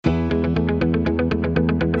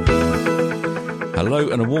Hello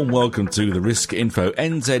and a warm welcome to the Risk Info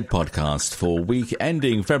NZ podcast for week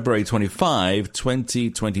ending February 25,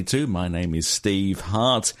 2022. My name is Steve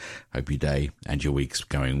Hart. Hope your day and your week's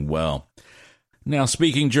going well. Now,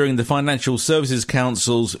 speaking during the Financial Services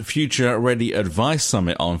Council's Future Ready Advice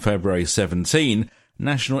Summit on February 17,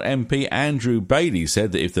 National MP Andrew Bailey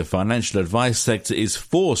said that if the financial advice sector is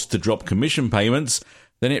forced to drop commission payments,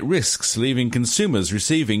 then it risks leaving consumers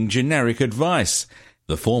receiving generic advice.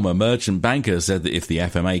 The former merchant banker said that if the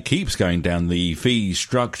FMA keeps going down the fee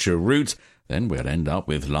structure route, then we'll end up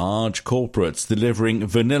with large corporates delivering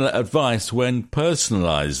vanilla advice when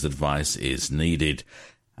personalised advice is needed.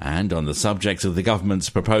 And on the subject of the government's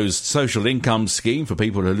proposed social income scheme for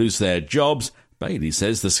people who lose their jobs, Bailey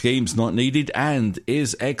says the scheme's not needed and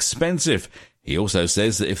is expensive. He also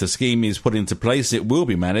says that if the scheme is put into place, it will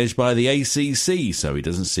be managed by the ACC, so he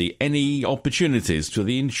doesn't see any opportunities for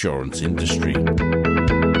the insurance industry.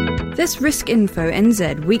 This Risk Info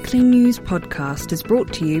NZ weekly news podcast is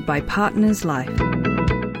brought to you by Partners Life.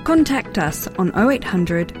 Contact us on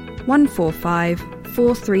 0800 145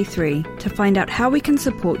 433 to find out how we can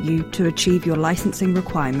support you to achieve your licensing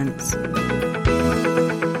requirements.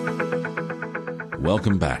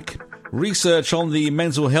 Welcome back. Research on the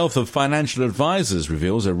mental health of financial advisors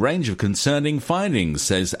reveals a range of concerning findings,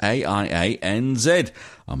 says AIA NZ.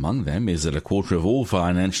 Among them is that a quarter of all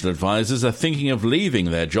financial advisors are thinking of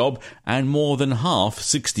leaving their job, and more than half,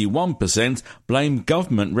 61%, blame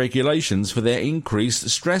government regulations for their increased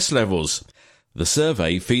stress levels. The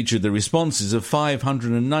survey featured the responses of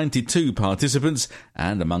 592 participants,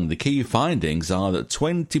 and among the key findings are that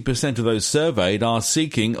 20% of those surveyed are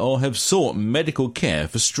seeking or have sought medical care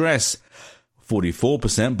for stress.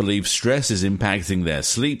 44% believe stress is impacting their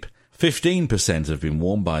sleep, 15% have been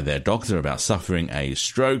warned by their doctor about suffering a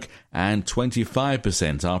stroke, and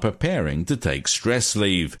 25% are preparing to take stress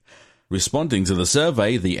leave. Responding to the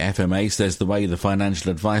survey, the FMA says the way the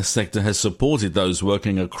financial advice sector has supported those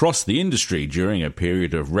working across the industry during a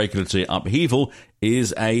period of regulatory upheaval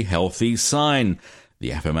is a healthy sign. The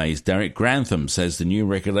FMA's Derek Grantham says the new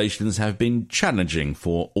regulations have been challenging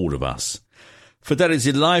for all of us.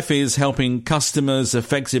 Fidelity Life is helping customers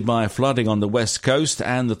affected by flooding on the West Coast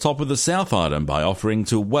and the top of the South Island by offering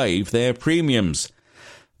to waive their premiums.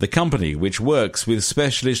 The company, which works with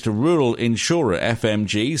specialist rural insurer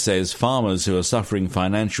FMG, says farmers who are suffering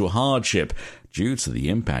financial hardship due to the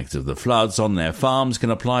impact of the floods on their farms can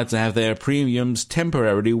apply to have their premiums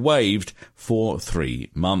temporarily waived for 3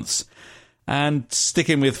 months. And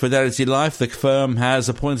sticking with Fidelity Life, the firm has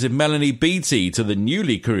appointed Melanie Beattie to the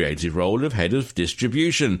newly created role of Head of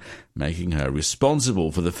Distribution, making her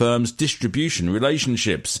responsible for the firm's distribution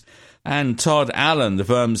relationships. And Todd Allen, the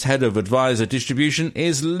firm's head of advisor distribution,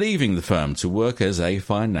 is leaving the firm to work as a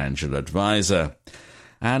financial advisor.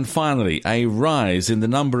 And finally, a rise in the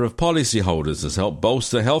number of policyholders has helped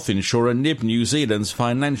bolster health insurer NIB New Zealand's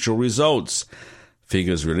financial results.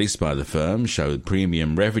 Figures released by the firm showed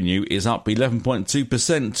premium revenue is up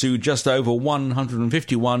 11.2% to just over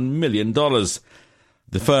 $151 million.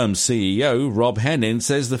 The firm's CEO, Rob Hennin,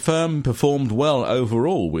 says the firm performed well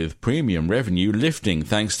overall, with premium revenue lifting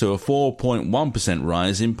thanks to a 4.1%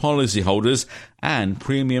 rise in policyholders and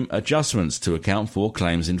premium adjustments to account for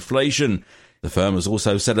claims inflation. The firm has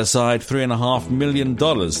also set aside $3.5 million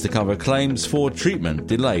to cover claims for treatment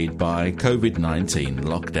delayed by COVID-19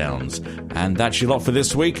 lockdowns. And that's your lot for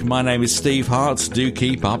this week. My name is Steve Hart. Do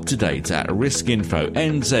keep up to date at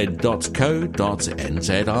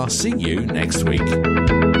riskinfonz.co.nz. I'll see you next week.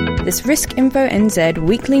 This Risk Info NZ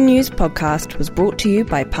weekly news podcast was brought to you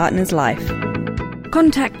by Partners Life.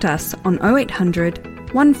 Contact us on 0800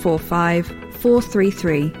 145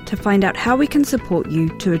 433 to find out how we can support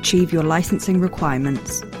you to achieve your licensing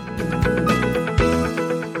requirements.